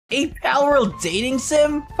A Palworld Dating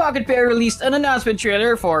Sim? PocketPair released an announcement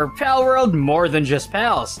trailer for Palworld More Than Just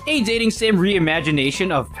Pals, a dating sim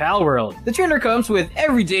reimagination of Palworld. The trailer comes with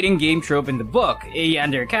every dating game trope in the book, a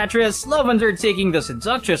Catrice, Lavender taking the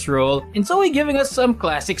seductress role, and Zoe giving us some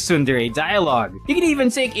classic tsundere dialogue. You can even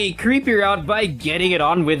take a creepy route by getting it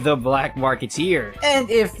on with the Black Marketeer. And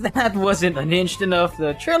if that wasn't unhinged enough,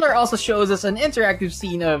 the trailer also shows us an interactive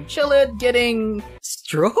scene of Chillet getting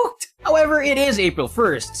stroked? However, it is April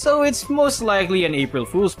 1st, so it's most likely an April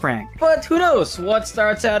Fool's prank. But who knows, what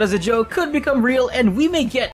starts out as a joke could become real and we may get